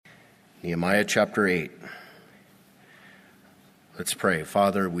Nehemiah chapter 8. Let's pray.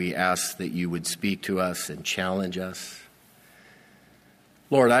 Father, we ask that you would speak to us and challenge us.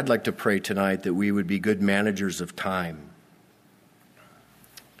 Lord, I'd like to pray tonight that we would be good managers of time.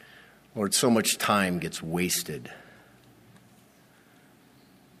 Lord, so much time gets wasted.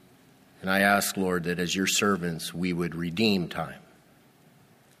 And I ask, Lord, that as your servants, we would redeem time.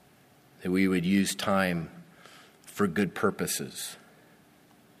 That we would use time for good purposes.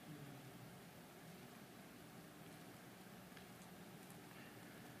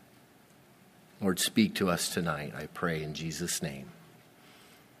 Lord, speak to us tonight, I pray in Jesus' name.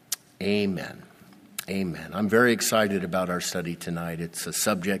 Amen. Amen. I'm very excited about our study tonight. It's a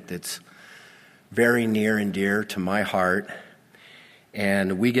subject that's very near and dear to my heart.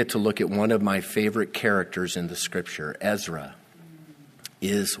 And we get to look at one of my favorite characters in the scripture. Ezra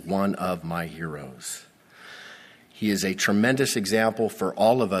is one of my heroes. He is a tremendous example for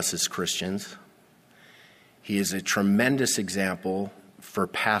all of us as Christians. He is a tremendous example for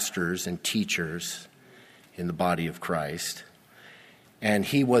pastors and teachers in the body of Christ. And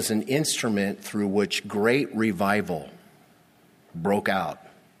he was an instrument through which great revival broke out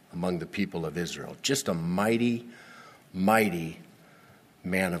among the people of Israel. Just a mighty, mighty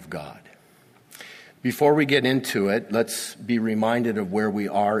man of God. Before we get into it, let's be reminded of where we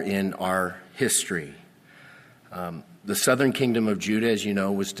are in our history. The southern kingdom of Judah, as you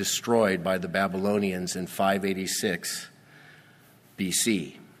know, was destroyed by the Babylonians in 586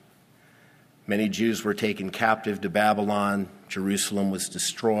 BC. Many Jews were taken captive to Babylon. Jerusalem was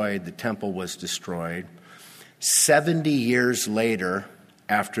destroyed. The temple was destroyed. 70 years later,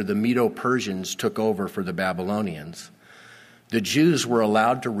 after the Medo-Persians took over for the Babylonians, the Jews were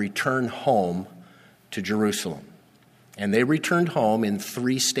allowed to return home to Jerusalem. And they returned home in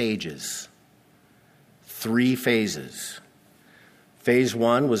 3 stages, 3 phases. Phase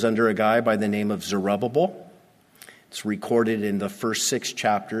 1 was under a guy by the name of Zerubbabel. It's recorded in the first 6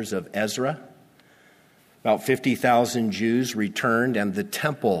 chapters of Ezra. About 50,000 Jews returned, and the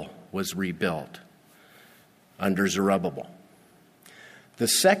temple was rebuilt under Zerubbabel. The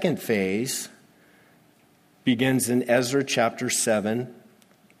second phase begins in Ezra chapter 7,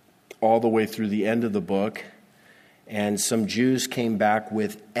 all the way through the end of the book. And some Jews came back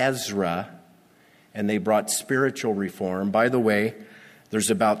with Ezra, and they brought spiritual reform. By the way, there's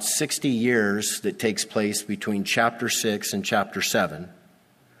about 60 years that takes place between chapter 6 and chapter 7.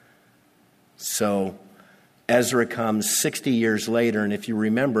 So Ezra comes 60 years later, and if you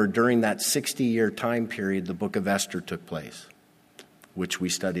remember, during that 60-year time period, the book of Esther took place, which we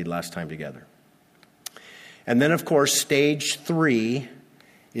studied last time together. And then, of course, stage 3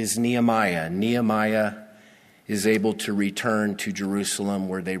 is Nehemiah. Nehemiah is able to return to Jerusalem,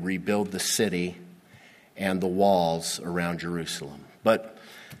 where they rebuild the city and the walls around Jerusalem. But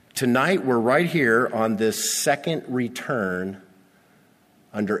tonight we're right here on this second return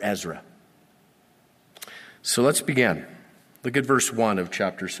under Ezra. So let's begin. Look at verse 1 of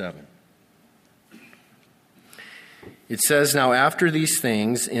chapter 7. It says, "Now after these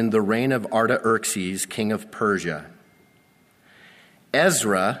things, in the reign of Artaxerxes, king of Persia,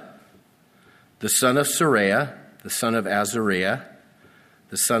 Ezra, the son of Seraiah, the son of Azariah,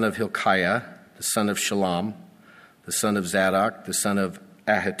 the son of Hilkiah, the son of Shallum, the son of Zadok, the son of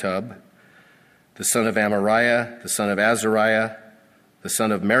Ahitub, the son of Amariah, the son of Azariah, the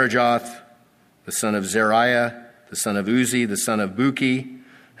son of Merajoth, the son of Zeriah, the son of Uzi, the son of Buki,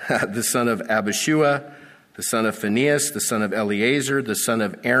 the son of Abishua, the son of Phinehas, the son of Eleazar, the son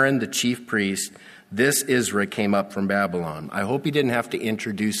of Aaron, the chief priest. This Ezra came up from Babylon." I hope he didn't have to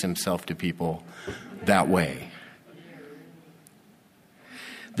introduce himself to people that way.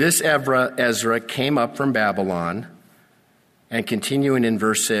 This Ezra came up from Babylon, and continuing in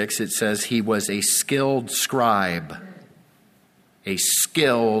verse 6, it says he was a skilled scribe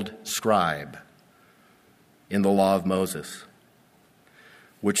in the law of Moses,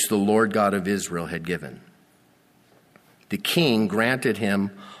 which the Lord God of Israel had given. The king granted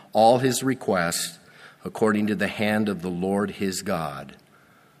him all his requests according to the hand of the Lord his God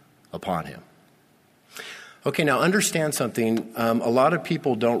upon him. Okay, now understand something. A lot of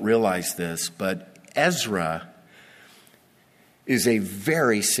people don't realize this, but Ezra is a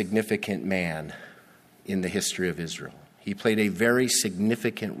very significant man in the history of Israel. He played a very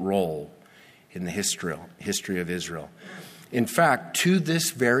significant role in the history of Israel. In fact, to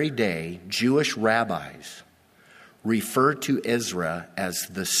this very day, Jewish rabbis refer to Ezra as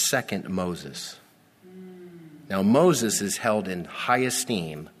the second Moses. Now, Moses is held in high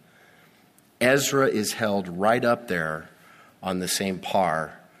esteem. Ezra is held right up there on the same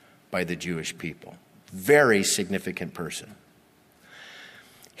par by the Jewish people. Very significant person.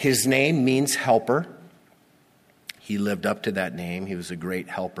 His name means helper. He lived up to that name. He was a great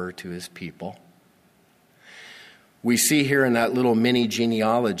helper to his people. We see here in that little mini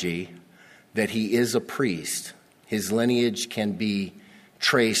genealogy that he is a priest. His lineage can be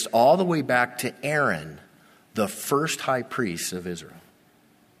traced all the way back to Aaron, the first high priest of Israel.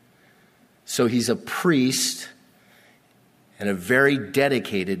 So he's a priest and a very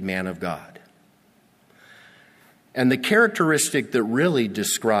dedicated man of God. And the characteristic that really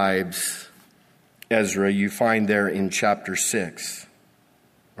describes Ezra, you find there in chapter 6.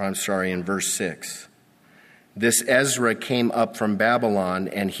 In verse 6. This Ezra came up from Babylon,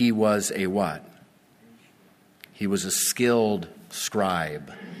 and he was a what? He was a skilled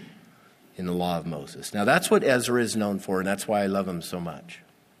scribe in the law of Moses. Now that's what Ezra is known for, and that's why I love him so much.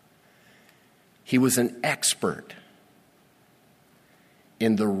 He was an expert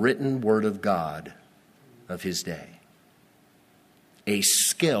in the written word of God of his day. A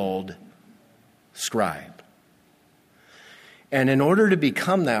skilled scribe. And in order to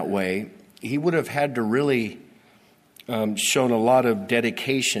become that way, he would have had to really shown a lot of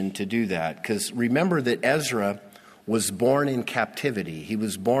dedication to do that. Because remember that Ezra was born in captivity. He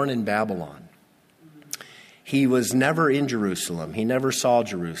was born in Babylon. He was never in Jerusalem. He never saw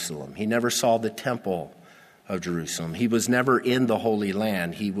Jerusalem. He never saw the temple of Jerusalem. He was never in the Holy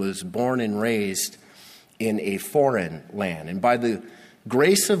Land. He was born and raised in a foreign land. And by the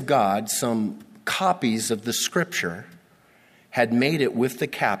grace of God, some copies of the scripture had made it with the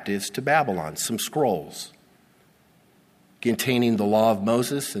captives to Babylon, some scrolls containing the law of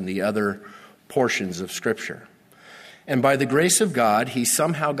Moses and the other portions of scripture. And by the grace of God, he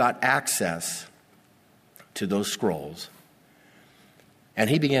somehow got access to those scrolls.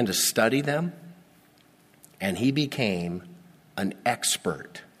 And he began to study them, and he became an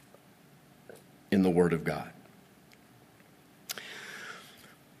expert in the Word of God.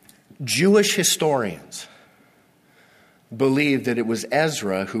 Jewish historians believe that it was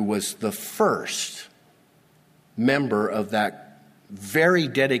Ezra who was the first member of that very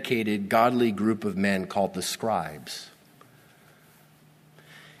dedicated, godly group of men called the scribes.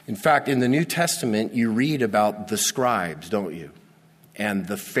 In fact, in the New Testament, you read about the scribes, don't you? And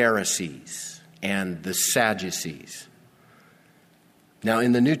the Pharisees and the Sadducees. Now,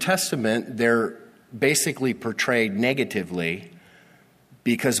 in the New Testament, they're basically portrayed negatively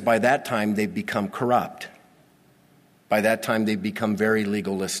because by that time they've become corrupt. By that time they've become very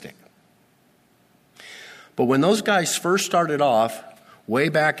legalistic. But when those guys first started off, way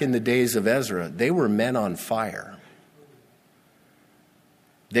back in the days of Ezra, they were men on fire.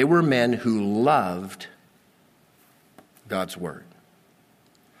 They were men who loved God's word.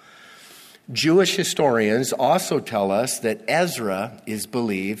 Jewish historians also tell us that Ezra is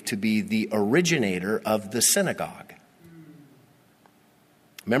believed to be the originator of the synagogue.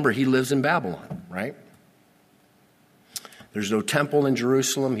 Remember, he lives in Babylon, right? There's no temple in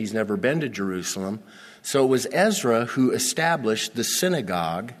Jerusalem. He's never been to Jerusalem. So it was Ezra who established the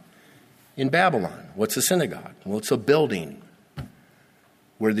synagogue in Babylon. What's a synagogue? Well, it's a building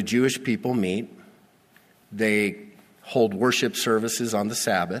where the Jewish people meet. They hold worship services on the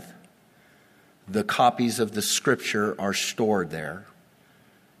Sabbath. The copies of the scripture are stored there.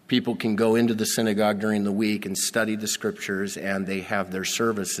 People can go into the synagogue during the week and study the scriptures, and they have their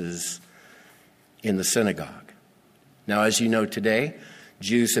services in the synagogue. Now, as you know today,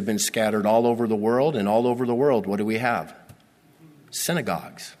 Jews have been scattered all over the world, and all over the world, what do we have?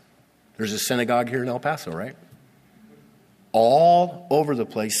 Synagogues. There's a synagogue here in El Paso, right? All over the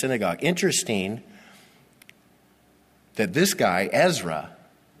place, synagogue. Interesting that this guy, Ezra,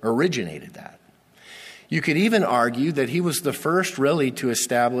 originated that. You could even argue that he was the first really to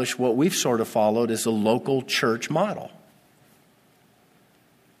establish what we've sort of followed as a local church model.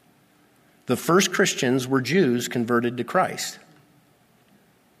 The first Christians were Jews converted to Christ.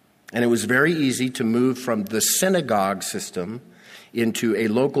 And it was very easy to move from the synagogue system into a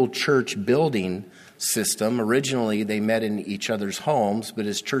local church building system. Originally, they met in each other's homes, but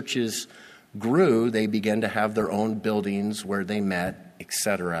as churches grew, they began to have their own buildings where they met,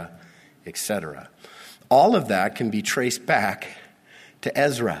 etc., etc. All of that can be traced back to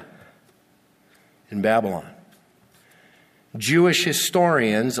Ezra in Babylon. Jewish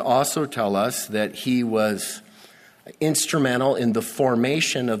historians also tell us that he was instrumental in the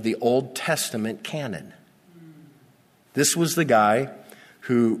formation of the Old Testament canon. This was the guy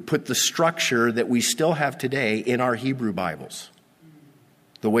who put the structure that we still have today in our Hebrew Bibles,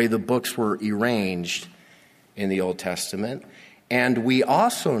 the way the books were arranged in the Old Testament. And we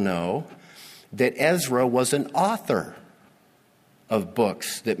also know that Ezra was an author of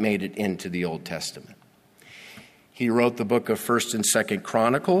books that made it into the Old Testament. He wrote the book of 1st and 2nd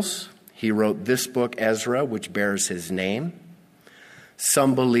Chronicles. He wrote this book, Ezra, which bears his name.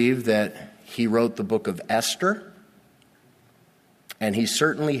 Some believe that he wrote the book of Esther. And he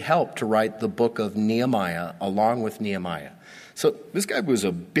certainly helped to write the book of Nehemiah along with Nehemiah. So this guy was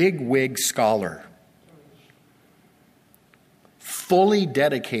a big-wig scholar, fully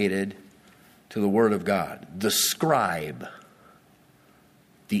dedicated to the Word of God, the scribe,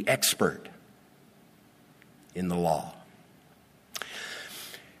 the expert in the law.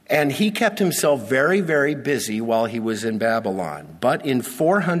 And he kept himself very, very busy while he was in Babylon. But in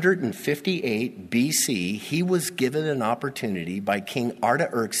 458 BC, he was given an opportunity by King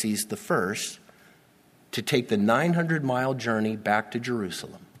Artaxerxes I to take the 900-mile journey back to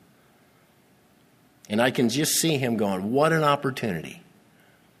Jerusalem. And I can just see him going, what an opportunity.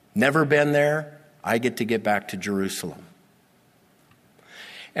 Never been there. I get back to Jerusalem.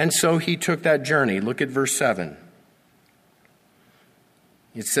 And so he took that journey. Look at verse 7.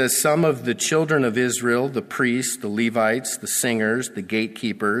 It says, some of the children of Israel, the priests, the Levites, the singers, the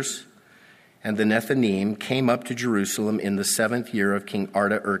gatekeepers, and the Nethinim came up to Jerusalem in the 7th year of King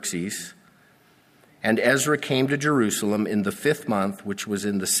Artaxerxes. And Ezra came to Jerusalem in the 5th month, which was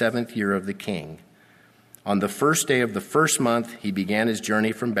in the 7th year of the king. On the 1st day of the 1st month, he began his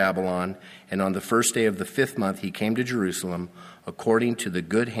journey from Babylon, and on the 1st day of the 5th month, he came to Jerusalem according to the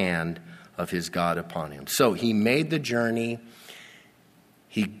good hand of his God upon him. So he made the journey.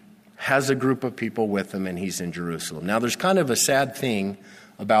 He has a group of people with him, and he's in Jerusalem. Now, there's kind of a sad thing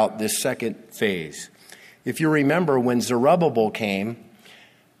about this second phase. If you remember, when Zerubbabel came,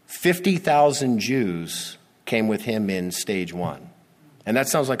 50,000 Jews came with him in stage 1. And that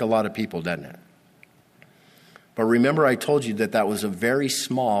sounds like a lot of people, doesn't it? But remember, I told you that was a very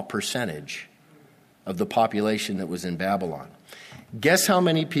small percentage of the population that was in Babylon. Guess how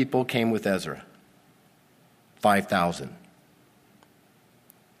many people came with Ezra? 5,000.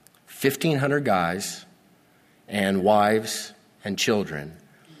 1,500 guys and wives and children.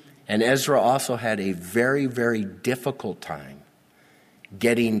 And Ezra also had a very, very difficult time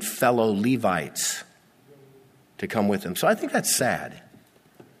getting fellow Levites to come with him. So I think that's sad.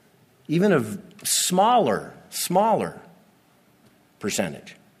 Even a smaller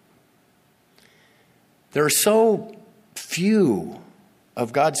percentage. There are so few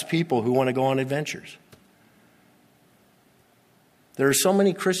of God's people who want to go on adventures. There are so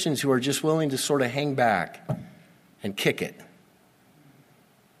many Christians who are just willing to sort of hang back and kick it.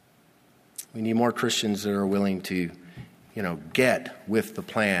 We need more Christians that are willing to, get with the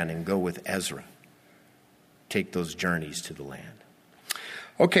plan and go with Ezra. Take those journeys to the land.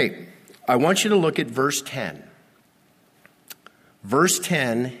 Okay, I want you to look at verse 10. Verse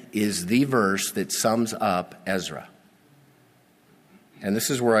 10 is the verse that sums up Ezra. And this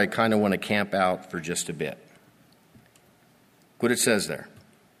is where I kind of want to camp out for just a bit. What it says there.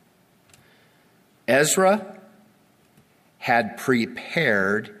 Ezra had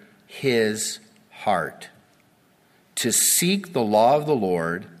prepared his heart to seek the law of the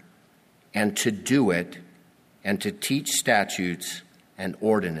Lord and to do it and to teach statutes and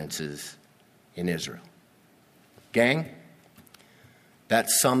ordinances in Israel. Gang, that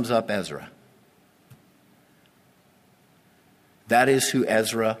sums up Ezra. That is who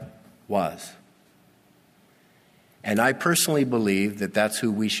Ezra was. And I personally believe that that's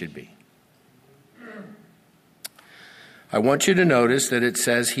who we should be. I want you to notice that it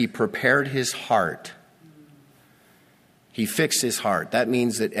says he prepared his heart. He fixed his heart. That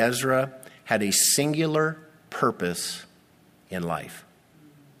means that Ezra had a singular purpose in life.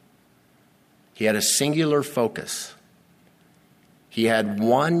 He had a singular focus. He had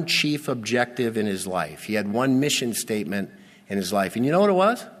one chief objective in his life. He had one mission statement in his life. And you know what it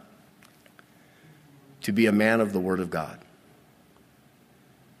was? To be a man of the Word of God.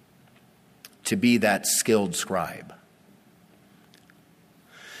 To be that skilled scribe.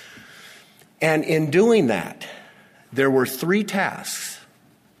 And in doing that, there were 3 tasks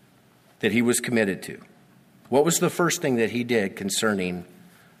that he was committed to. What was the first thing that he did concerning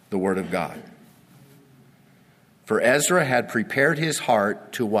the Word of God? For Ezra had prepared his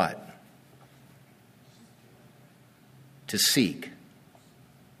heart to what? To seek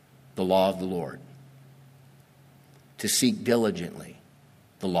the law of the Lord. To seek diligently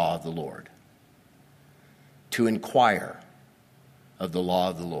the law of the Lord. To inquire of the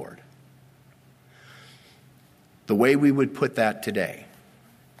law of the Lord. The way we would put that today,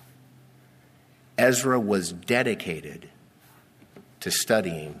 Ezra was dedicated to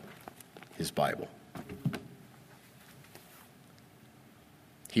studying his Bible.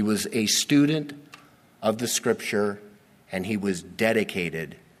 He was a student of the Scripture, and he was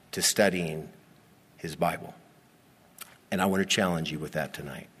dedicated to studying his Bible. And I want to challenge you with that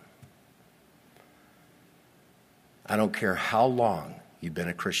tonight. I don't care how long you've been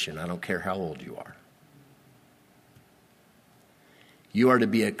a Christian. I don't care how old you are. You are to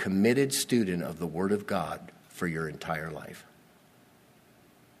be a committed student of the Word of God for your entire life.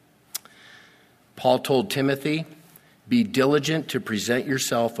 Paul told Timothy, be diligent to present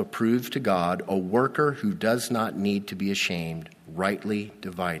yourself approved to God, a worker who does not need to be ashamed, rightly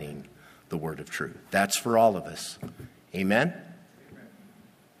dividing the word of truth. That's for all of us. Amen?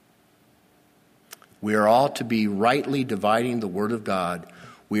 We are all to be rightly dividing the word of God.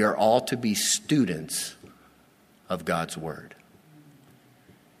 We are all to be students of God's word.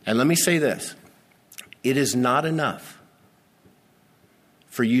 And let me say this. It is not enough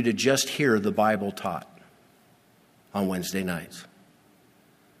for you to just hear the Bible taught on Wednesday nights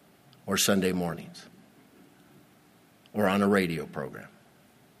or Sunday mornings or on a radio program.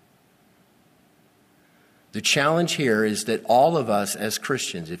 The challenge here is that all of us as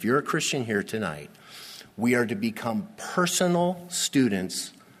Christians, if you're a Christian here tonight, we are to become personal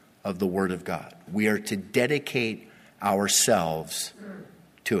students of the Word of God. We are to dedicate ourselves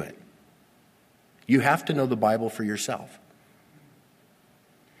to it. You have to know the Bible for yourself.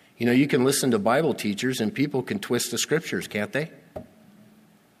 You know, you can listen to Bible teachers and people can twist the scriptures, can't they?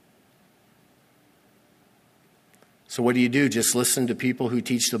 So what do? Just listen to people who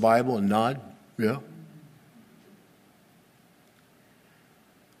teach the Bible and nod? Yeah.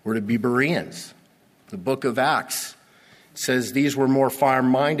 We're to be Bereans. The book of Acts says these were more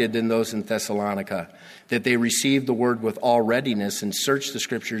far-minded than those in Thessalonica, that they received the word with all readiness and searched the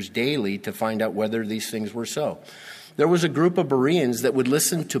scriptures daily to find out whether these things were so. There was a group of Bereans that would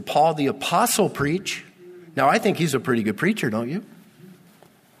listen to Paul the apostle preach. Now, I think he's a pretty good preacher, don't you?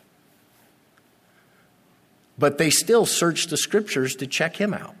 But they still searched the scriptures to check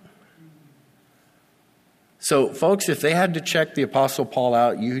him out. So, folks, if they had to check the apostle Paul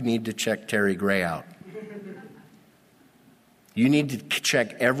out, you need to check Terry Gray out. You need to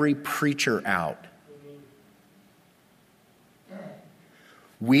check every preacher out.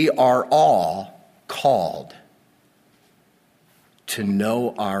 We are all called to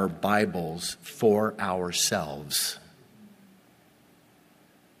know our Bibles for ourselves,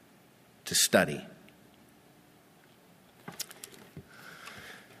 to study.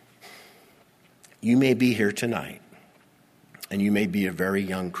 You may be here tonight, and you may be a very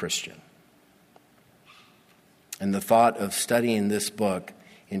young Christian. And the thought of studying this book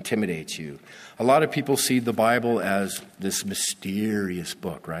intimidates you. A lot of people see the Bible as this mysterious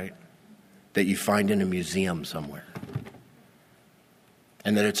book, right? That you find in a museum somewhere.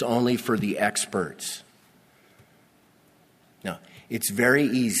 And that it's only for the experts. No, it's very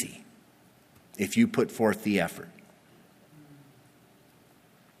easy if you put forth the effort.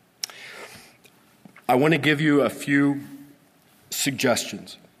 I want to give you a few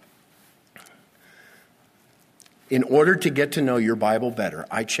suggestions. In order to get to know your Bible better,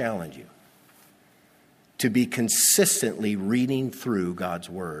 I challenge you to be consistently reading through God's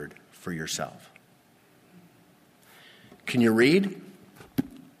Word for yourself. Can you read?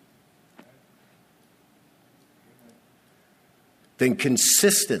 Then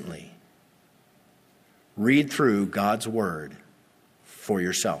consistently read through God's Word for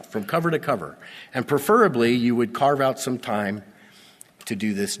yourself, from cover to cover. And preferably, you would carve out some time to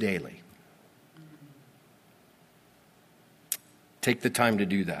do this daily. Take the time to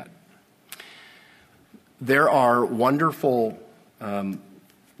do that. There are wonderful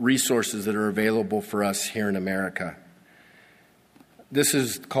resources that are available for us here in America. This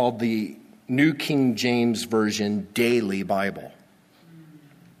is called the New King James Version Daily Bible.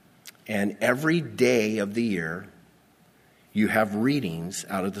 And every day of the year, you have readings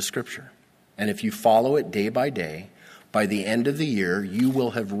out of the Scripture. And if you follow it day by day, by the end of the year, you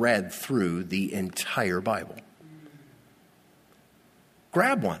will have read through the entire Bible.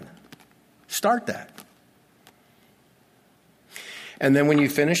 Grab one. Start that. And then when you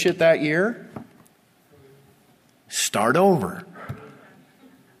finish it that year, start over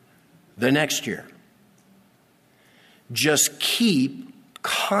the next year. Just keep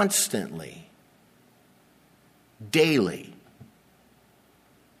constantly, daily,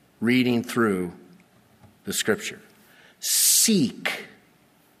 reading through the Scripture. Seek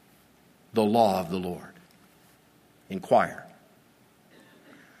the law of the Lord. Inquire.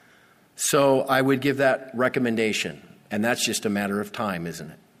 So I would give that recommendation, and that's just a matter of time, isn't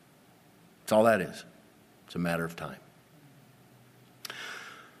it? That's all that is. It's a matter of time.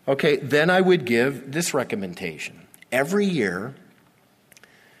 Okay, then I would give this recommendation. Every year,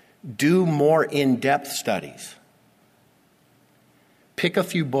 do more in-depth studies. Pick a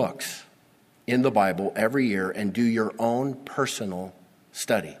few books in the Bible every year and do your own personal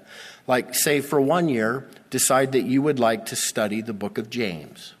study. Like, say, for 1 year, decide that you would like to study the book of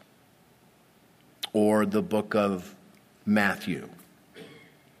James or the book of Matthew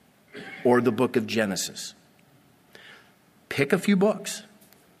or the book of Genesis. Pick a few books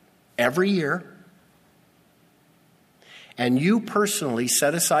every year, and you personally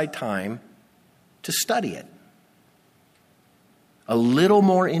set aside time to study it a little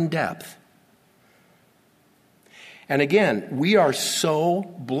more in depth. And again, we are so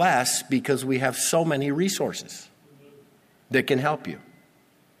blessed because we have so many resources that can help you.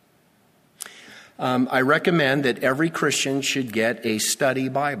 I recommend that every Christian should get a study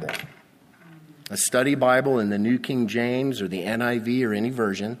Bible. A study Bible in the New King James or the NIV or any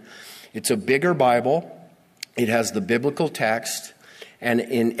version. It's a bigger Bible. It has the biblical text. And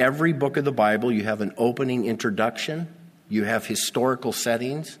in every book of the Bible, you have an opening introduction. You have historical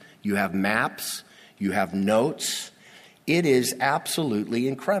settings. You have maps. You have notes. It is absolutely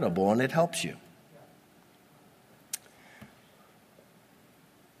incredible, and it helps you.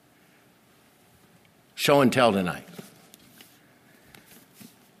 Show and tell tonight.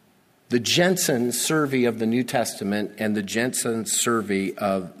 The Jensen Survey of the New Testament and the Jensen Survey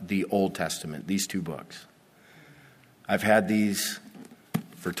of the Old Testament, these two books. I've had these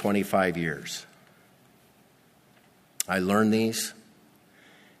for 25 years. I learned these,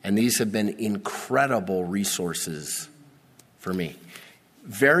 and these have been incredible resources for me.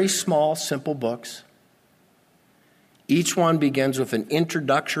 Very small, simple books. Each one begins with an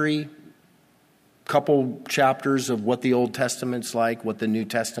introductory couple chapters of what the Old Testament's like, what the New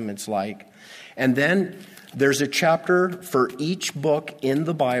Testament's like. And then there's a chapter for each book in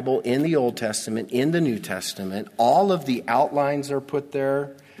the Bible, in the Old Testament, in the New Testament. All of the outlines are put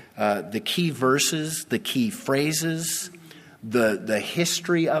there, the key verses, the key phrases, the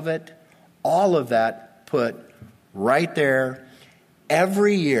history of it, all of that put right there.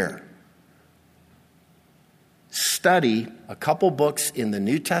 Every year, study a couple books in the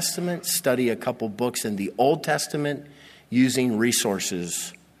New Testament, study a couple books in the Old Testament using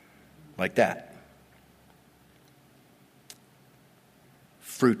resources like that.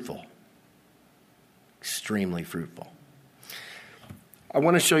 Fruitful. Extremely fruitful. I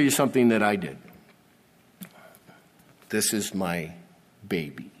want to show you something that I did. This is my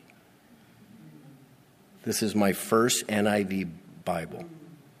baby. This is my first NIV Bible.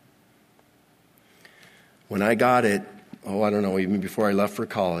 When I got it, even before I left for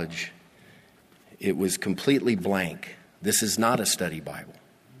college, it was completely blank. This is not a study Bible.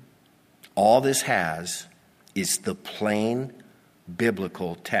 All this has is the plain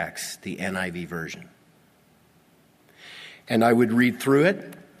biblical text, the NIV version. And I would read through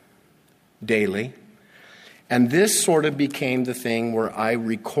it daily. And this sort of became the thing where I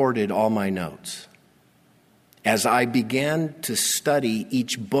recorded all my notes. As I began to study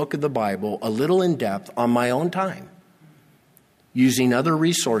each book of the Bible a little in depth on my own time, using other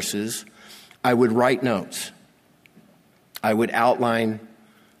resources, I would write notes. I would outline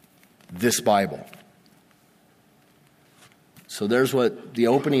this Bible. So there's what the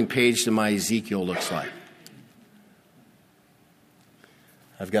opening page to my Ezekiel looks like.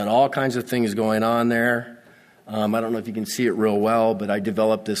 I've got all kinds of things going on there. I don't know if you can see it real well, but I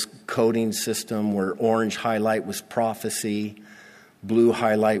developed this coding system where orange highlight was prophecy, blue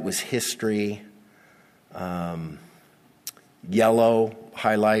highlight was history, yellow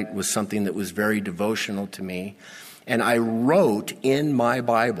highlight was something that was very devotional to me. And I wrote in my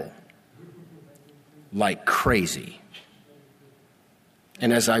Bible like crazy.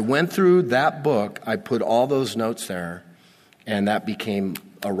 And as I went through that book, I put all those notes there, and that became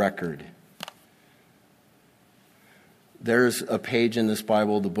a record. There's a page in this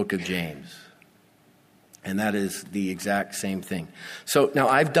Bible, the book of James. And that is the exact same thing. So now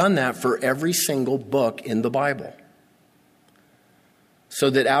I've done that for every single book in the Bible.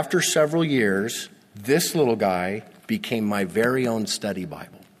 So that after several years, this little guy became my very own study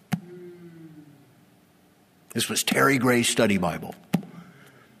Bible. This was Terry Gray's study Bible.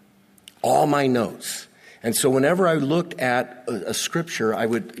 All my notes. And so whenever I looked at a scripture,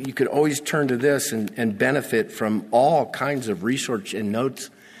 you could always turn to this and benefit from all kinds of research and notes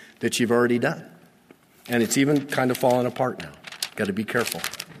that you've already done. And it's even kind of fallen apart now. Got to be careful.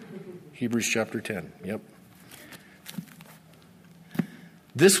 Hebrews chapter 10. Yep.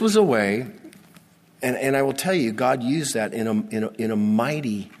 This was a way, and I will tell you, God used that in a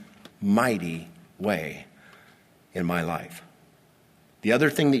mighty, mighty way in my life. The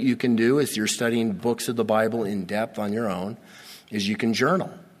other thing that you can do as you're studying books of the Bible in depth on your own is you can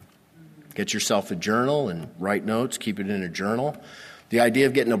journal. Get yourself a journal and write notes, keep it in a journal. The idea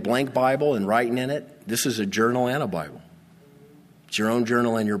of getting a blank Bible and writing in it, this is a journal and a Bible. It's your own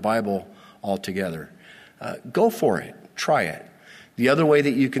journal and your Bible all together. Go for it. Try it. The other way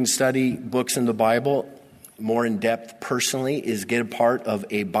that you can study books in the Bible more in depth personally is get a part of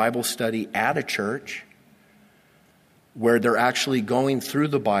a Bible study at a church where they're actually going through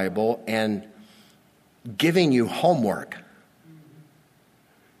the Bible and giving you homework,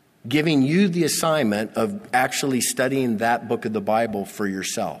 giving you the assignment of actually studying that book of the Bible for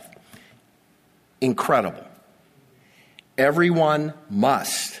yourself. Incredible. Everyone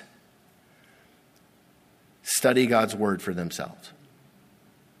must study God's Word for themselves.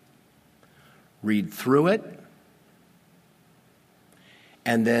 Read through it,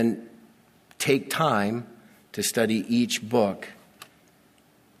 and then take time to study each book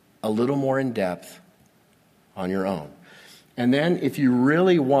a little more in depth on your own. And then if you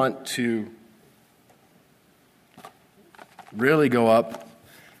really want to really go up,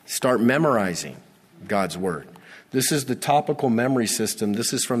 start memorizing God's Word. This is the topical memory system.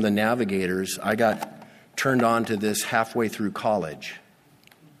 This is from the Navigators. I got turned on to this halfway through college.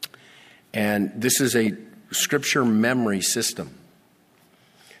 And this is a scripture memory system.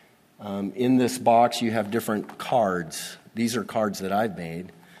 In this box, you have different cards. These are cards that I've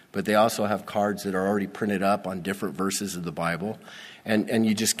made, but they also have cards that are already printed up on different verses of the Bible. And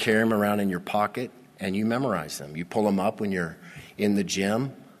you just carry them around in your pocket, and you memorize them. You pull them up when you're in the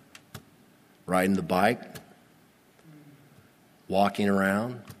gym, riding the bike, walking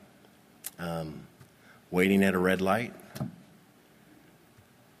around, waiting at a red light,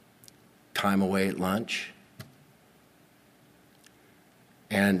 time away at lunch.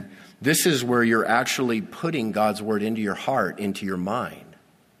 And this is where you're actually putting God's Word into your heart, into your mind,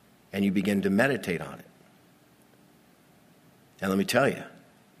 and you begin to meditate on it. And let me tell you,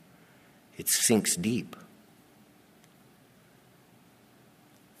 it sinks deep.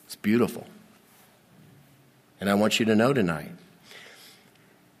 It's beautiful. And I want you to know tonight,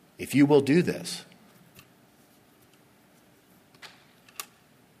 if you will do this,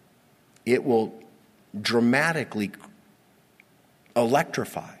 it will dramatically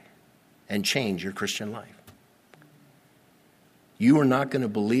electrify and change your Christian life. You are not going to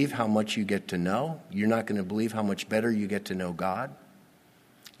believe how much you get to know. You're not going to believe how much better you get to know God.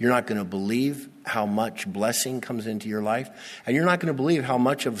 You're not going to believe how much blessing comes into your life. And you're not going to believe how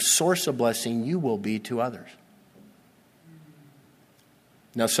much of a source of blessing you will be to others.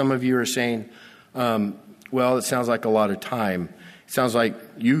 Now, some of you are saying, well, it sounds like a lot of time. It sounds like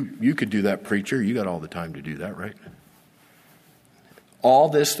you could do that, preacher. You got all the time to do that, right? All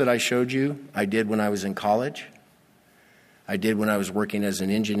this that I showed you, I did when I was in college. I did when I was working as an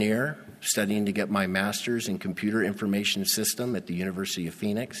engineer, studying to get my master's in computer information system at the University of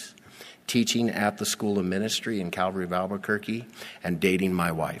Phoenix, teaching at the School of Ministry in Calvary of Albuquerque, and dating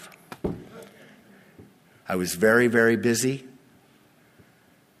my wife. I was very, very busy,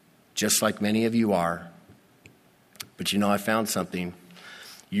 just like many of you are. But you know, I found something.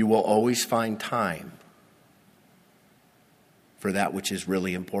 You will always find time for that which is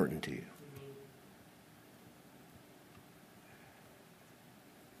really important to you.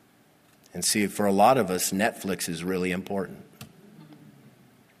 And see, for a lot of us, Netflix is really important.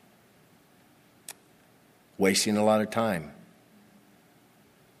 Wasting a lot of time.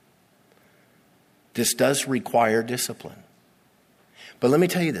 This does require discipline. But let me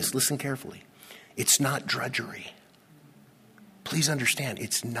tell you this, listen carefully. It's not drudgery. Please understand,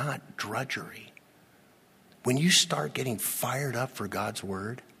 it's not drudgery. When you start getting fired up for God's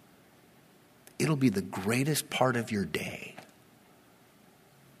Word, it'll be the greatest part of your day.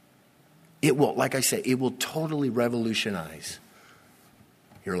 It will, like I said, it will totally revolutionize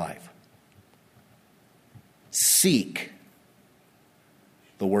your life. Seek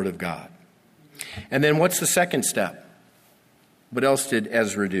the Word of God. And then what's the second step? What else did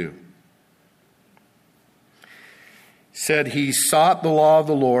Ezra do? Said he sought the law of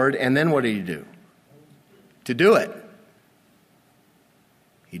the Lord, and then what did he do? To do it.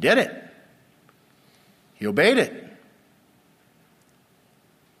 He did it. He obeyed it.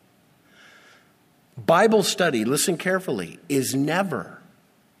 Bible study, listen carefully, is never,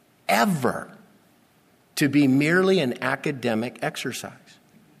 ever to be merely an academic exercise.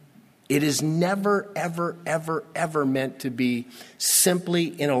 It is never, ever, ever, ever meant to be simply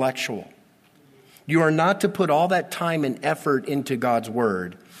intellectual. You are not to put all that time and effort into God's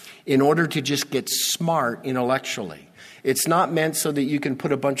Word in order to just get smart intellectually. It's not meant so that you can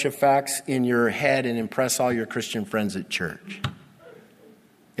put a bunch of facts in your head and impress all your Christian friends at church.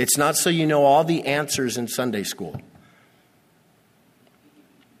 It's not so you know all the answers in Sunday school.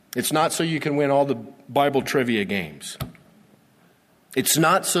 It's not so you can win all the Bible trivia games. It's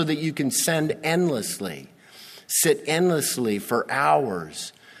not so that you can sit endlessly for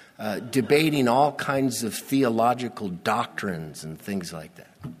hours, debating all kinds of theological doctrines and things like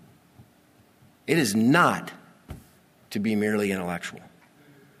that. It is not to be merely intellectual.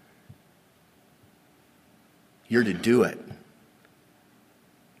 You're to do it.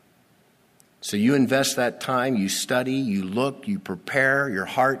 So you invest that time, you study, you look, you prepare your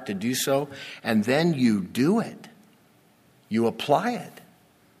heart to do so, and then you do it. You apply it.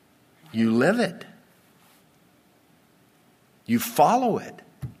 You live it. You follow it.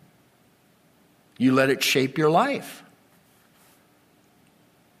 You let it shape your life.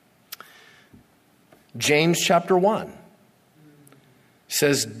 James chapter 1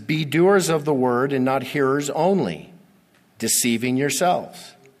 says, "Be doers of the word and not hearers only, deceiving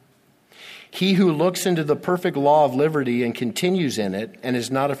yourselves. He who looks into the perfect law of liberty and continues in it and is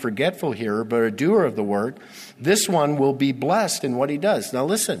not a forgetful hearer but a doer of the work, this one will be blessed in what he does." Now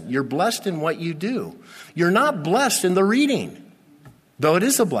listen, you're blessed in what you do. You're not blessed in the reading, though it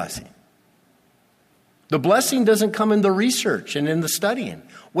is a blessing. The blessing doesn't come in the research and in the studying.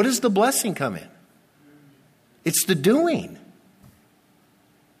 What does the blessing come in? It's the doing.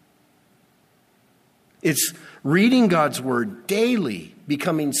 It's reading God's word daily,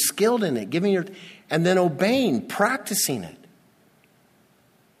 becoming skilled in it, and then obeying, practicing it.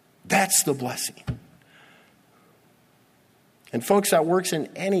 That's the blessing. And folks, that works in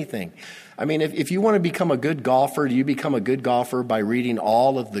anything. I mean, if you want to become a good golfer, do you become a good golfer by reading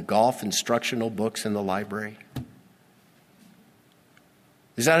all of the golf instructional books in the library?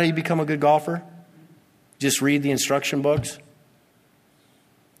 Is that how you become a good golfer? Just read the instruction books?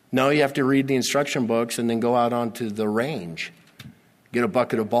 No, you have to read the instruction books and then go out onto the range, get a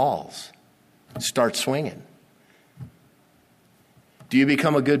bucket of balls, start swinging. Do you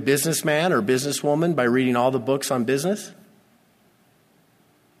become a good businessman or businesswoman by reading all the books on business?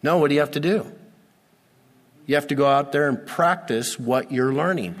 No, what do you have to do? You have to go out there and practice what you're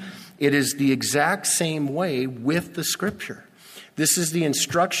learning. It is the exact same way with the Scripture. This is the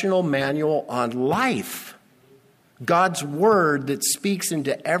instructional manual on life. God's word that speaks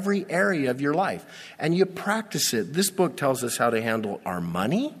into every area of your life. And you practice it. This book tells us how to handle our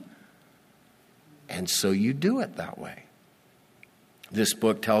money. And so you do it that way. This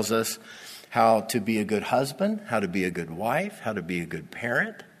book tells us how to be a good husband, how to be a good wife, how to be a good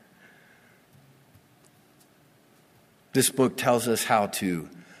parent. This book tells us how to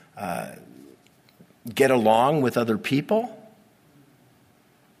get along with other people.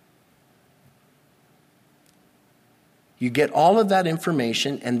 You get all of that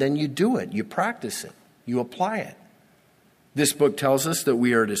information and then you do it. You practice it. You apply it. This book tells us that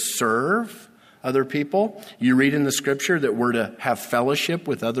we are to serve other people. You read in the Scripture that we're to have fellowship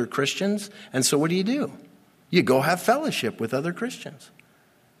with other Christians. And so what do? You go have fellowship with other Christians.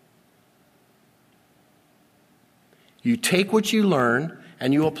 You take what you learn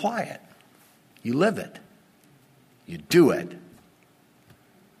and you apply it. You live it. You do it.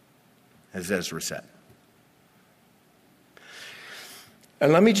 As Ezra said.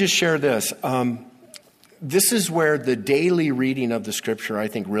 And let me just share this. This is where the daily reading of the Scripture, I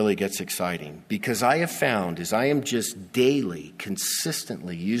think, really gets exciting. Because I have found, as I am just daily,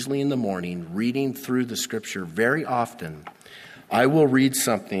 consistently, usually in the morning, reading through the Scripture very often, I will read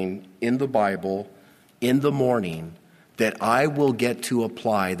something in the Bible in the morning that I will get to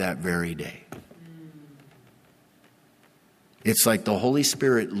apply that very day. It's like the Holy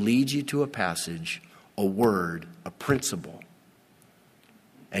Spirit leads you to a passage, a word, a principle.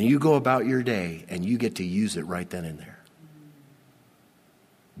 And you go about your day and you get to use it right then and there.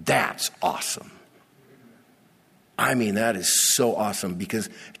 That's awesome. I mean, that is so awesome because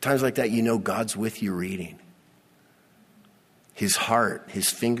at times like that, you know God's with you reading. His heart, his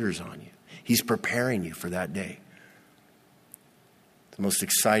fingers on you. He's preparing you for that day. The most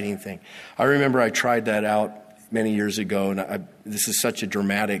exciting thing. I remember I tried that out many years ago, and this is such a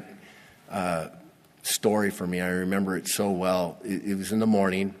dramatic story for me. I remember it so well. It was in the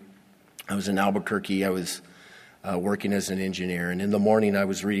morning. I was in Albuquerque. I was working as an engineer. And in the morning, I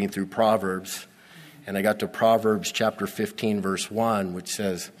was reading through Proverbs. And I got to Proverbs chapter 15, verse 1, which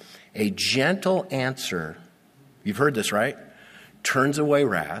says, "A gentle answer," you've heard this, right? "Turns away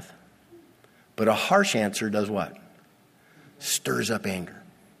wrath. But a harsh answer does what? Stirs up anger."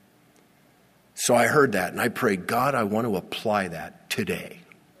 So I heard that. And I prayed, God, I want to apply that today.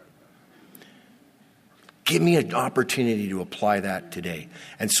 Give me an opportunity to apply that today.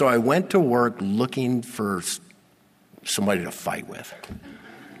 And so I went to work looking for somebody to fight with.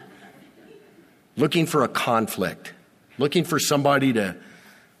 Looking for a conflict. Looking for somebody to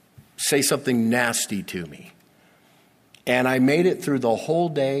say something nasty to me. And I made it through the whole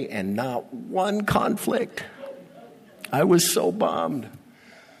day and not one conflict. I was so bummed.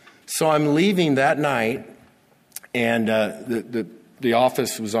 So I'm leaving that night, and the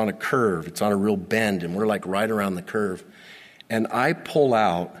office was on a curve. It's on a real bend, and we're like right around the curve. And I pull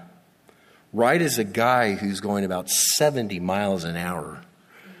out right as a guy who's going about 70 miles an hour,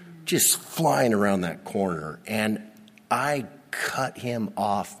 just flying around that corner. And I cut him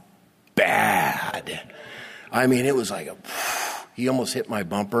off bad. I mean, it was like he almost hit my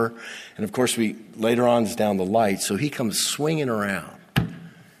bumper. And of course, later on is down the light. So he comes swinging around,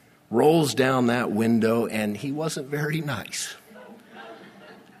 rolls down that window, and he wasn't very nice.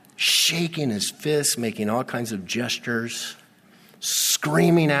 Shaking his fists, making all kinds of gestures,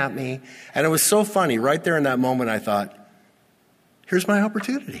 screaming at me. And it was so funny. Right there in that moment, I thought, here's my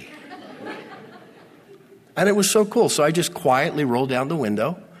opportunity. And it was so cool. So I just quietly rolled down the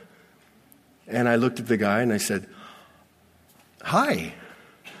window. And I looked at the guy and I said, "Hi,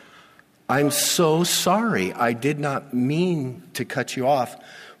 I'm so sorry. I did not mean to cut you off,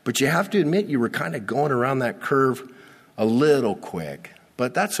 but you have to admit you were kind of going around that curve a little quick.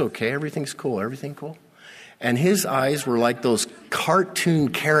 But that's okay. Everything's cool. Everything cool?" And his eyes were like those cartoon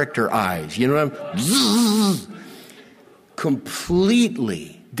character eyes. You know what I'm...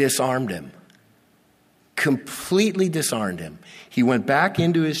 Completely disarmed him. Completely disarmed him. He went back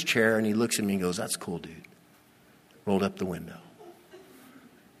into his chair and he looks at me and goes, "That's cool, dude." Rolled up the window.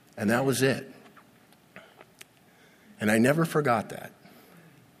 And that was it. And I never forgot that.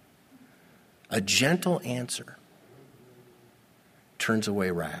 A gentle answer turns away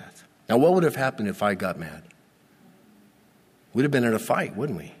wrath. Now, what would have happened if I got mad? We'd have been in a fight,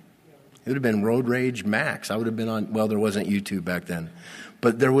 wouldn't we? It would have been road rage max. I would have been on, well, there wasn't YouTube back then.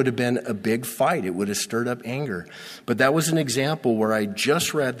 But there would have been a big fight. It would have stirred up anger. But that was an example where I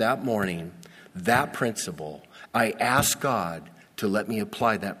just read that morning that principle. I asked God to let me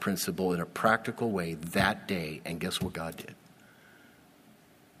apply that principle in a practical way that day. And guess what God did?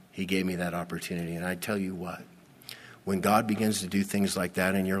 He gave me that opportunity. And I tell you what, when God begins to do things like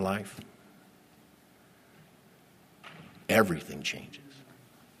that in your life, everything changes.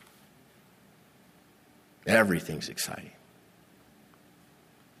 Everything's exciting.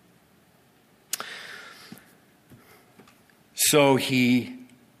 So he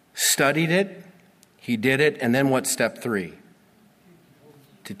studied it, he did it, and then what's step 3?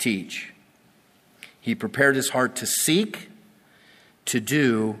 To teach. He prepared his heart to seek, to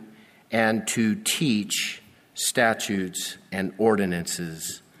do, and to teach statutes and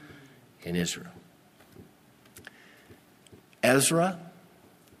ordinances in Israel. Ezra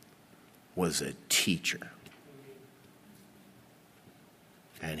was a teacher.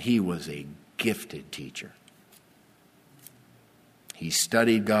 And he was a gifted teacher. He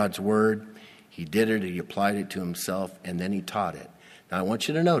studied God's word, he did it, he applied it to himself, and then he taught it. Now I want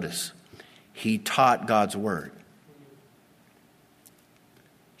you to notice, he taught God's word.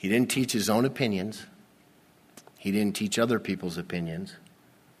 He didn't teach his own opinions. He didn't teach other people's opinions.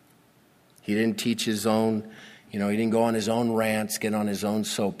 He didn't teach his own, he didn't go on his own rants, get on his own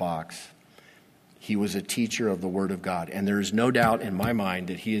soapbox. He was a teacher of the Word of God. And there is no doubt in my mind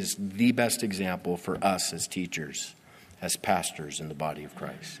that he is the best example for us as teachers, as pastors in the body of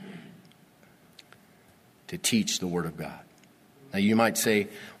Christ, to teach the Word of God. Now you might say,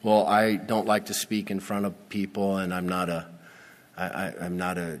 well, I don't like to speak in front of people and I'm not a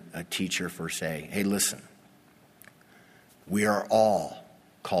teacher per se. Hey, listen, we are all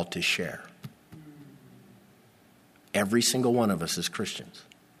called to share. Every single one of us as Christians.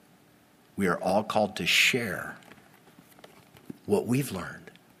 We are all called to share what we've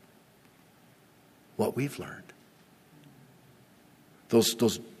learned. What we've learned.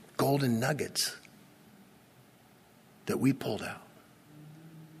 Those golden nuggets that we pulled out.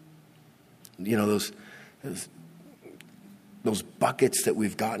 Those buckets that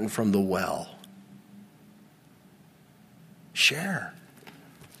we've gotten from the well. Share.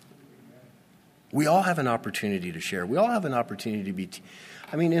 We all have an opportunity to share. We all have an opportunity to be,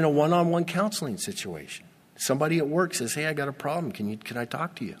 in a one-on-one counseling situation. Somebody at work says, "Hey, I got a problem. Can I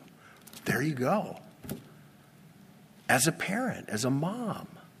talk to you?" There you go. As a parent, as a mom,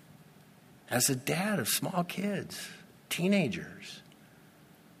 as a dad of small kids, teenagers,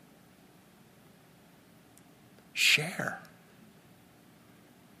 share.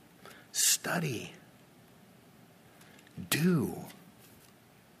 Study. Do.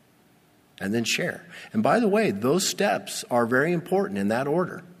 And then share. And by the way, those steps are very important in that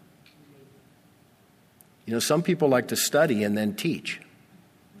order. Some people like to study and then teach.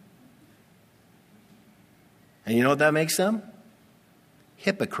 And you know what that makes them?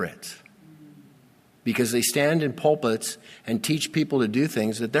 Hypocrites. because they stand in pulpits and teach people to do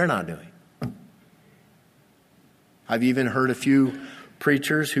things that they're not doing. I've even heard a few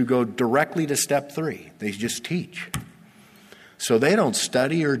preachers who go directly to step 3. They just teach. So they don't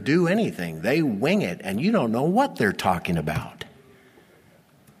study or do anything. They wing it, and you don't know what they're talking about.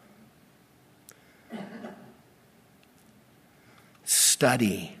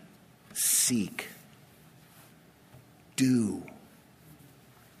 Study, seek, do,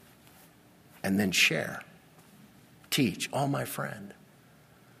 and then share. Teach. Oh, my friend.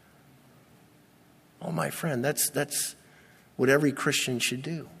 Oh, my friend. That's what every Christian should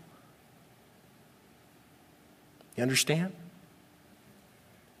do. You understand?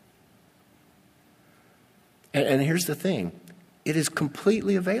 And here's the thing. It is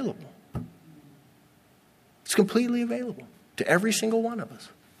completely available. It's completely available to every single one of us.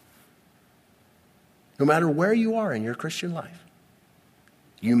 No matter where you are in your Christian life,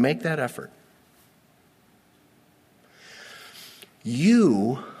 you make that effort.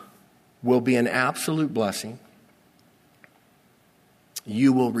 You will be an absolute blessing.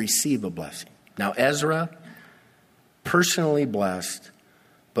 You will receive a blessing. Now, Ezra, personally blessed,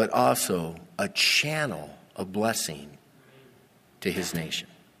 but also a channel of blessing to his nation.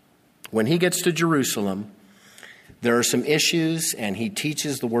 When he gets to Jerusalem, there are some issues, and he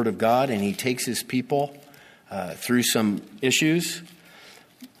teaches the Word of God, and he takes his people through some issues.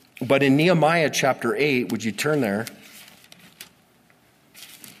 But in Nehemiah chapter 8, would you turn there?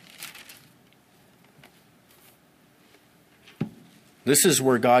 This is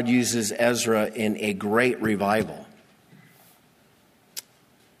where God uses Ezra in a great revival.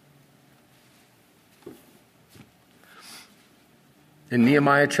 In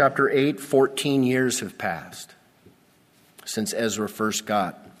Nehemiah chapter 8, 14 years have passed since Ezra first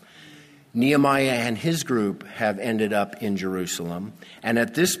got. Nehemiah and his group have ended up in Jerusalem. And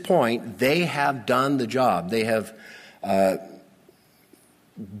at this point, they have done the job. They have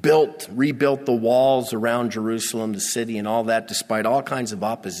rebuilt the walls around Jerusalem, the city, and all that, despite all kinds of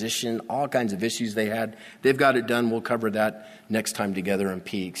opposition, all kinds of issues they had. They've got it done. We'll cover that next time together in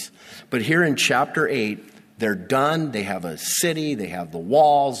Peaks. But here in chapter 8, they're done. They have a city. They have the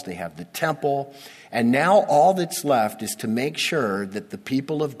walls. They have the temple. And now all that's left is to make sure that the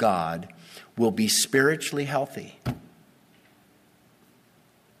people of God will be spiritually healthy.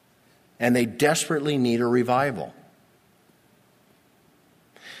 And they desperately need a revival.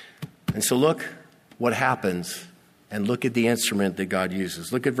 And so look what happens, and look at the instrument that God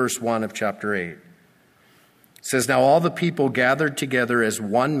uses. Look at verse 1 of chapter 8. It says, "Now all the people gathered together as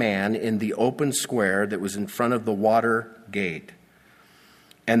one man in the open square that was in front of the water gate.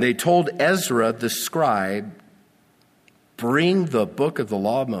 And they told Ezra the scribe, 'Bring the book of the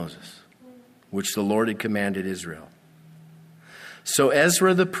law of Moses, which the Lord had commanded Israel.' So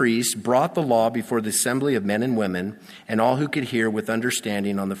Ezra the priest brought the law before the assembly of men and women and all who could hear with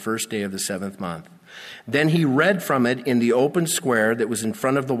understanding on the first day of the 7th month. Then he read from it in the open square that was in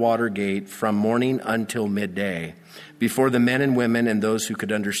front of the water gate from morning until midday, before the men and women and those who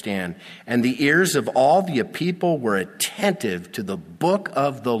could understand. And the ears of all the people were attentive to the book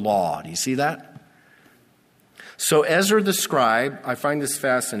of the law." Do you see that? So Ezra the scribe, I find this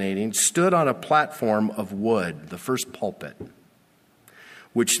fascinating, stood on a platform of wood, the first pulpit,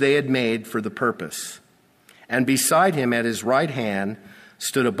 which they had made for the purpose. And beside him at his right hand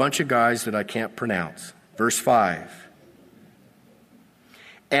stood a bunch of guys that I can't pronounce. Verse 5.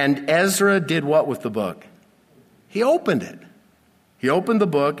 And Ezra did what with the book? He opened it. He opened the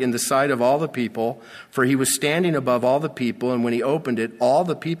book in the sight of all the people, for he was standing above all the people, and when he opened it, all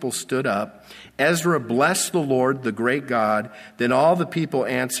the people stood up. Ezra blessed the Lord, the great God. Then all the people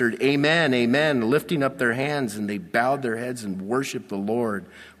answered, "Amen, amen," lifting up their hands, and they bowed their heads and worshiped the Lord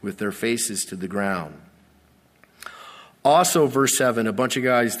with their faces to the ground. Also, verse 7, a bunch of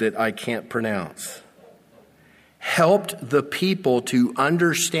guys that I can't pronounce, helped the people to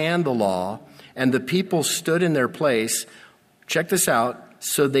understand the law, and the people stood in their place. Check this out.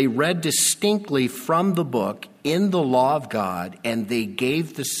 So they read distinctly from the book in the law of God, and they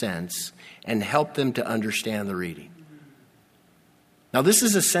gave the sense and helped them to understand the reading. Now, this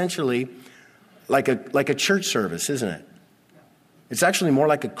is essentially like a church service, isn't it? It's actually more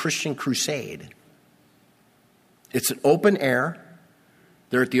like a Christian crusade. It's an open air.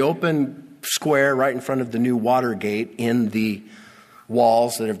 They're at the open square right in front of the new water gate in the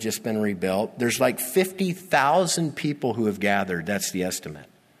walls that have just been rebuilt. There's like 50,000 people who have gathered. That's the estimate.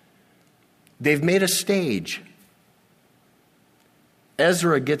 They've made a stage.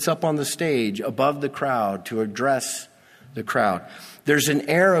 Ezra gets up on the stage above the crowd to address the crowd. There's an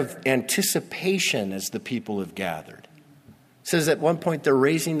air of anticipation as the people have gathered. It says at one point they're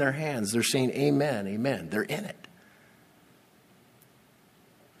raising their hands. They're saying, amen, amen. They're in it.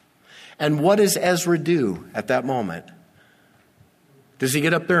 And what does Ezra do at that moment? Does he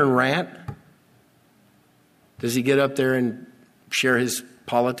get up there and rant? Does he get up there and share his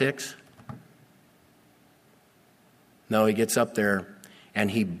politics? No, he gets up there and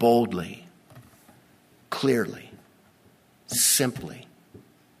he boldly, clearly, simply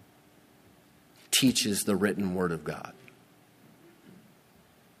teaches the written word of God.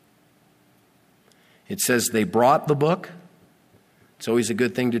 It says they brought the book. It's always a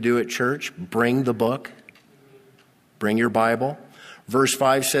good thing to do at church. Bring the book. Bring your Bible. Verse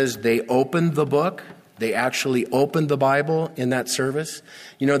 5 says they opened the book. They actually opened the Bible in that service.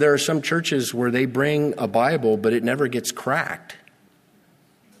 You know, there are some churches where they bring a Bible, but it never gets cracked,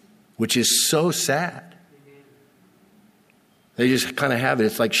 which is so sad. They just kind of have it.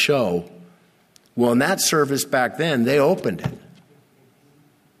 It's like show. Well, in that service back then, they opened it.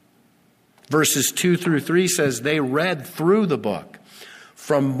 Verses 2 through 3 says they read through the book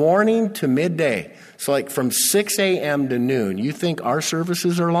from morning to midday. So like from 6 a.m. to noon. You think our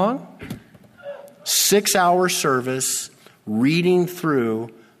services are long? 6-hour service reading through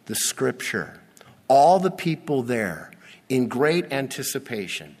the scripture. All the people there in great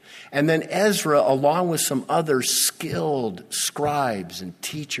anticipation. And then Ezra, along with some other skilled scribes and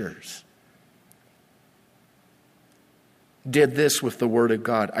teachers, did this with the word of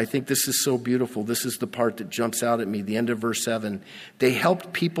God. I think this is so beautiful. This is the part that jumps out at me. The end of verse 7. They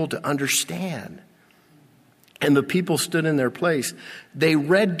helped people to understand. And the people stood in their place. They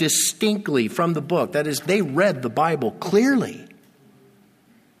read distinctly from the book. That is, they read the Bible clearly.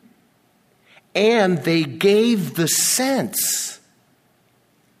 And they gave the sense.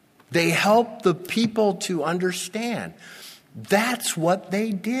 They helped the people to understand. That's what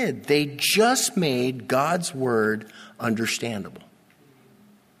they did. They just made God's word understandable.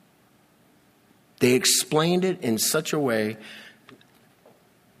 They explained it in such a way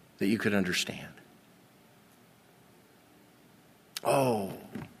that you could understand. Oh,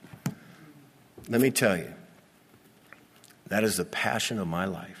 let me tell you, that is the passion of my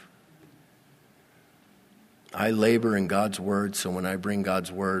life. I labor in God's word, so when I bring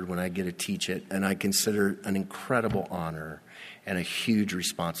God's word, when I get to teach it, and I consider an incredible honor and a huge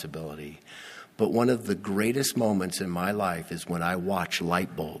responsibility. But one of the greatest moments in my life is when I watch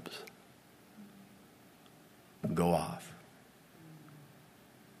light bulbs go off.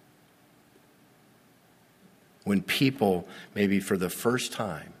 When people, maybe for the first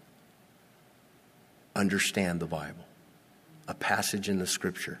time, understand the Bible, a passage in the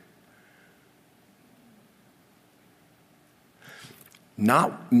scripture.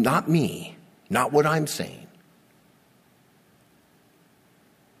 Not me, not what I'm saying.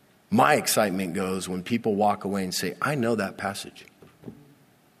 My excitement goes when people walk away and say, I know that passage.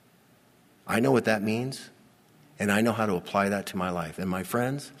 I know what that means. And I know how to apply that to my life. And my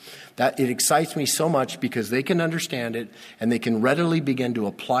friends, that it excites me so much because they can understand it and they can readily begin to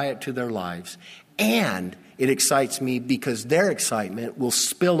apply it to their lives. And it excites me because their excitement will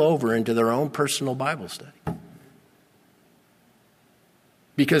spill over into their own personal Bible study.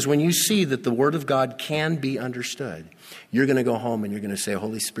 Because when you see that the Word of God can be understood, you're going to go home and you're going to say,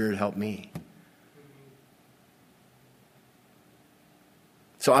 Holy Spirit, help me.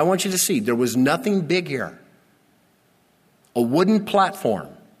 So I want you to see, there was nothing big here. A wooden platform.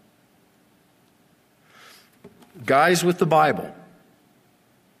 Guys with the Bible.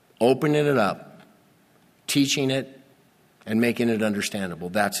 Opening it up. Teaching it. And making it understandable.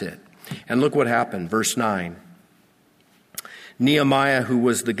 That's it. And look what happened. Verse 9. Nehemiah, who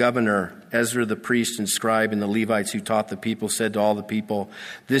was the governor, Ezra the priest and scribe, and the Levites who taught the people, said to all the people,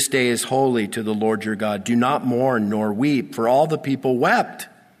 this day is holy to the Lord your God. Do not mourn nor weep, for all the people wept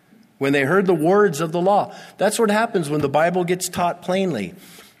when they heard the words of the law. That's what happens when the Bible gets taught plainly.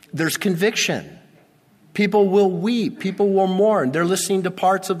 There's conviction. People will weep. People will mourn. They're listening to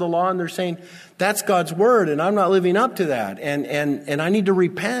parts of the law and they're saying, that's God's word and I'm not living up to that. And I need to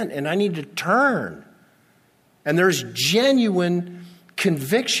repent and I need to turn. And there's genuine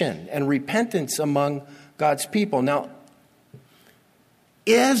conviction and repentance among God's people. Now,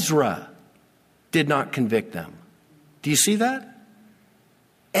 Ezra did not convict them. Do you see that?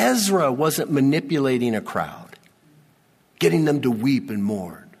 Ezra wasn't manipulating a crowd, getting them to weep and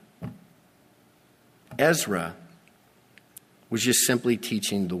mourn. Ezra was just simply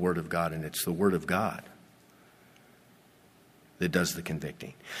teaching the Word of God, and it's the Word of God that does the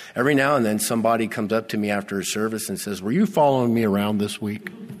convicting. Every now and then somebody comes up to me after a service and says, were you following me around this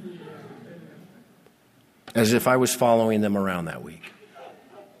week? As if I was following them around that week.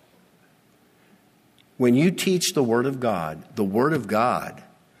 When you teach the Word of God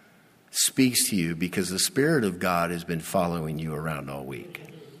speaks to you because the Spirit of God has been following you around all week.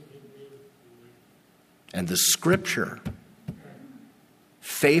 And the Scripture,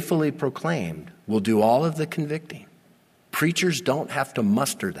 faithfully proclaimed, will do all of the convicting. Preachers don't have to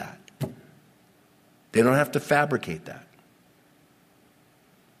muster that. They don't have to fabricate that.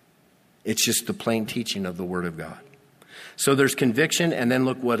 It's just the plain teaching of the Word of God. So there's conviction, and then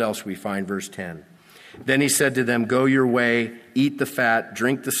look what else we find, verse 10. Then he said to them, go your way, eat the fat,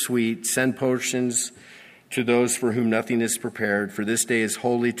 drink the sweet, send portions to those for whom nothing is prepared. For this day is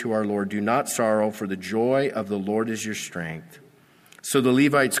holy to our Lord. Do not sorrow, for the joy of the Lord is your strength. So the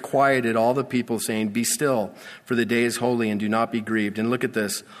Levites quieted all the people, saying, be still, for the day is holy, and do not be grieved. And look at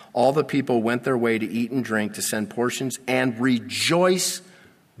this. All the people went their way to eat and drink, to send portions, and rejoice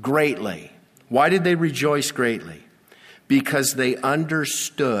greatly. Why did they rejoice greatly? Because they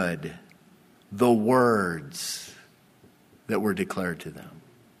understood the words that were declared to them.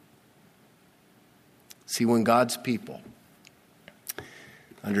 See, when God's people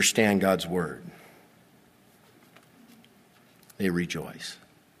understand God's word, they rejoice.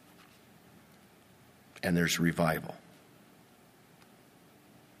 And there's revival.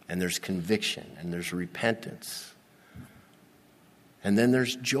 And there's conviction. And there's repentance. And then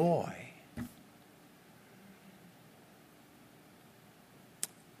there's joy.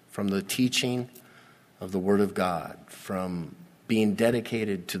 From the teaching of the Word of God, from being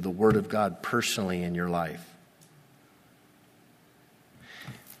dedicated to the Word of God personally in your life.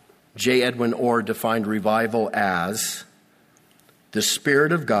 J. Edwin Orr defined revival as the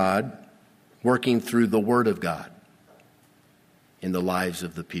Spirit of God working through the Word of God in the lives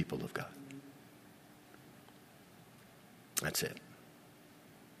of the people of God. That's it.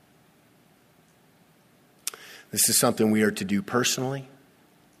 This is something we are to do personally.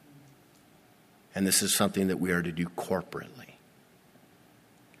 And this is something that we are to do corporately.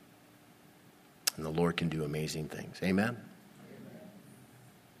 And the Lord can do amazing things. Amen?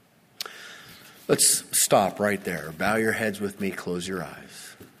 Let's stop right there. Bow your heads with me. Close your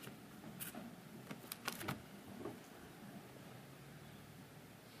eyes.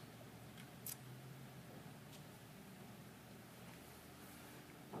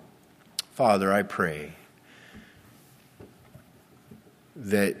 Father, I pray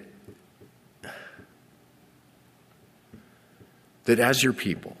that as your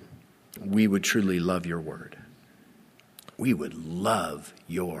people, we would truly love your word. We would love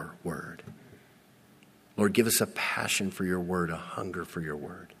your word. Lord, give us a passion for your word, a hunger for your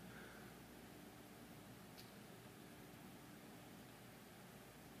word.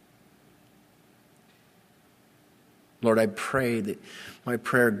 Lord, I pray that my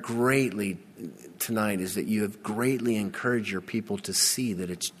prayer greatly tonight is that you have greatly encouraged your people to see that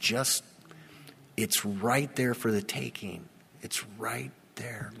it's right there for the taking. It's right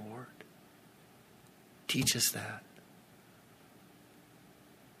there, Lord. Teach us that.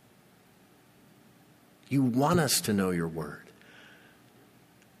 You want us to know your word.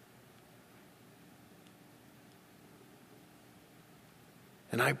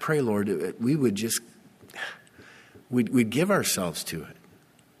 And I pray, Lord, that we would we'd give ourselves to it.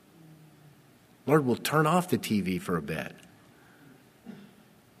 Lord, we'll turn off the TV for a bit.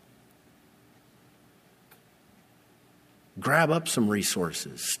 Grab up some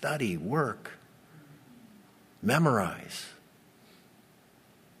resources, study, work, memorize.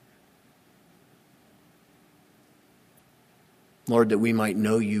 Lord, that we might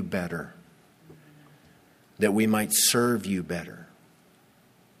know you better, that we might serve you better,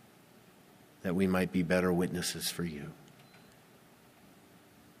 that we might be better witnesses for you.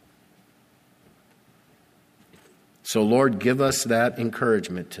 So, Lord, give us that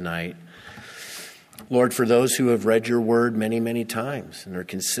encouragement tonight. Lord, for those who have read your word many, many times and are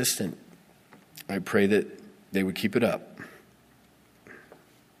consistent, I pray that they would keep it up.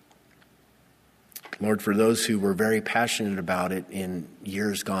 Lord, for those who were very passionate about it in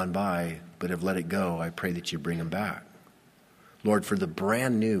years gone by but have let it go, I pray that you bring them back. Lord, for the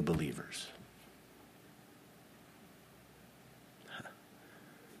brand new believers,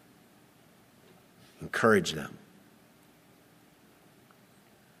 encourage them.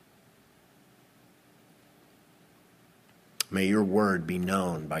 May your word be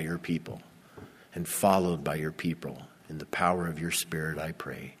known by your people and followed by your people. In the power of your Spirit, I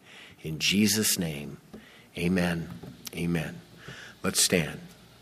pray. In Jesus' name, amen. Amen. Let's stand.